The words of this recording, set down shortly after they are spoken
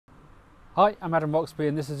Hi, I'm Adam Roxby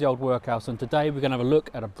and this is the Old Workhouse, and today we're going to have a look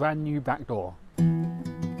at a brand new back door.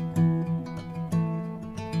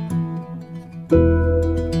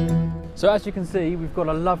 So as you can see, we've got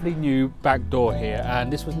a lovely new back door here, and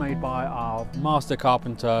this was made by our master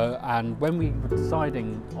carpenter. And when we were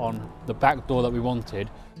deciding on the back door that we wanted,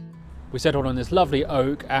 we settled on this lovely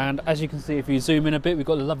oak. And as you can see, if you zoom in a bit, we've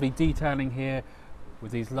got the lovely detailing here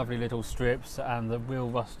with these lovely little strips and the real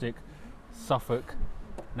rustic Suffolk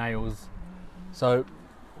nails. So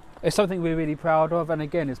it's something we're really proud of, and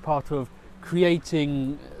again, it's part of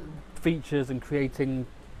creating features and creating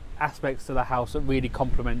aspects to the house that really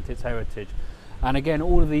complement its heritage. And again,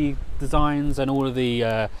 all of the designs and all of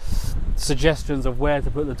the suggestions of where to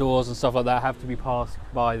put the doors and stuff like that have to be passed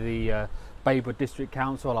by the Baywood District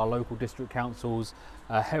Council, our local district council's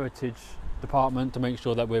heritage department, to make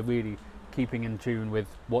sure that we're really keeping in tune with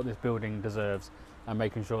what this building deserves and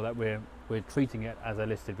making sure that we're treating it as a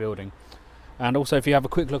listed building. And also, if you have a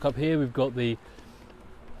quick look up here, we've got the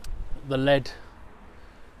lead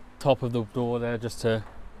top of the door there, just to,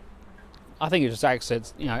 I think it just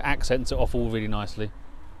accents it off all really nicely.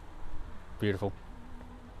 Beautiful.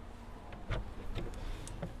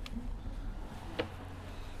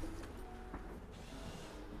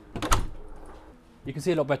 You can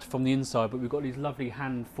see a lot better from the inside, but we've got these lovely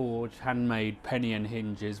hand-forged, handmade penny end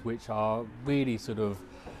hinges, which are really sort of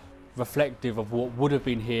reflective of what would have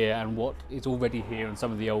been here and what is already here in some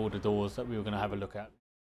of the older doors that we were going to have a look at.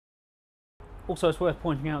 Also, it's worth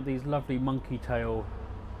pointing out these lovely monkey tail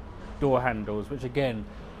door handles, which again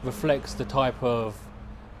reflects the type of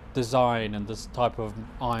design and this type of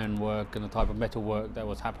ironwork and the type of metal work that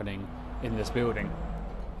was happening in this building.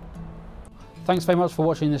 Thanks very much for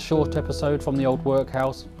watching this short episode from the Old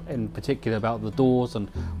Workhouse, in particular about the doors and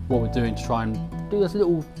what we're doing to try and do those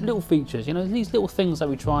little features, these little things that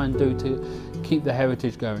we try and do to keep the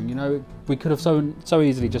heritage going. We could have so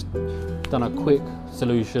easily just done a quick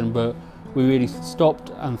solution, but we really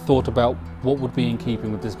stopped and thought about what would be in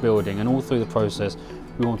keeping with this building, and all through the process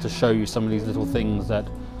we want to show you some of these little things that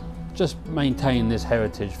just maintain this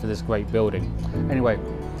heritage for this great building. Anyway,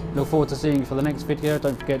 look forward to seeing you for the next video.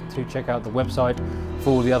 Don't forget to check out the website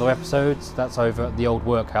for all the other episodes. That's over at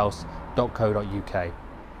theoldworkhouse.co.uk.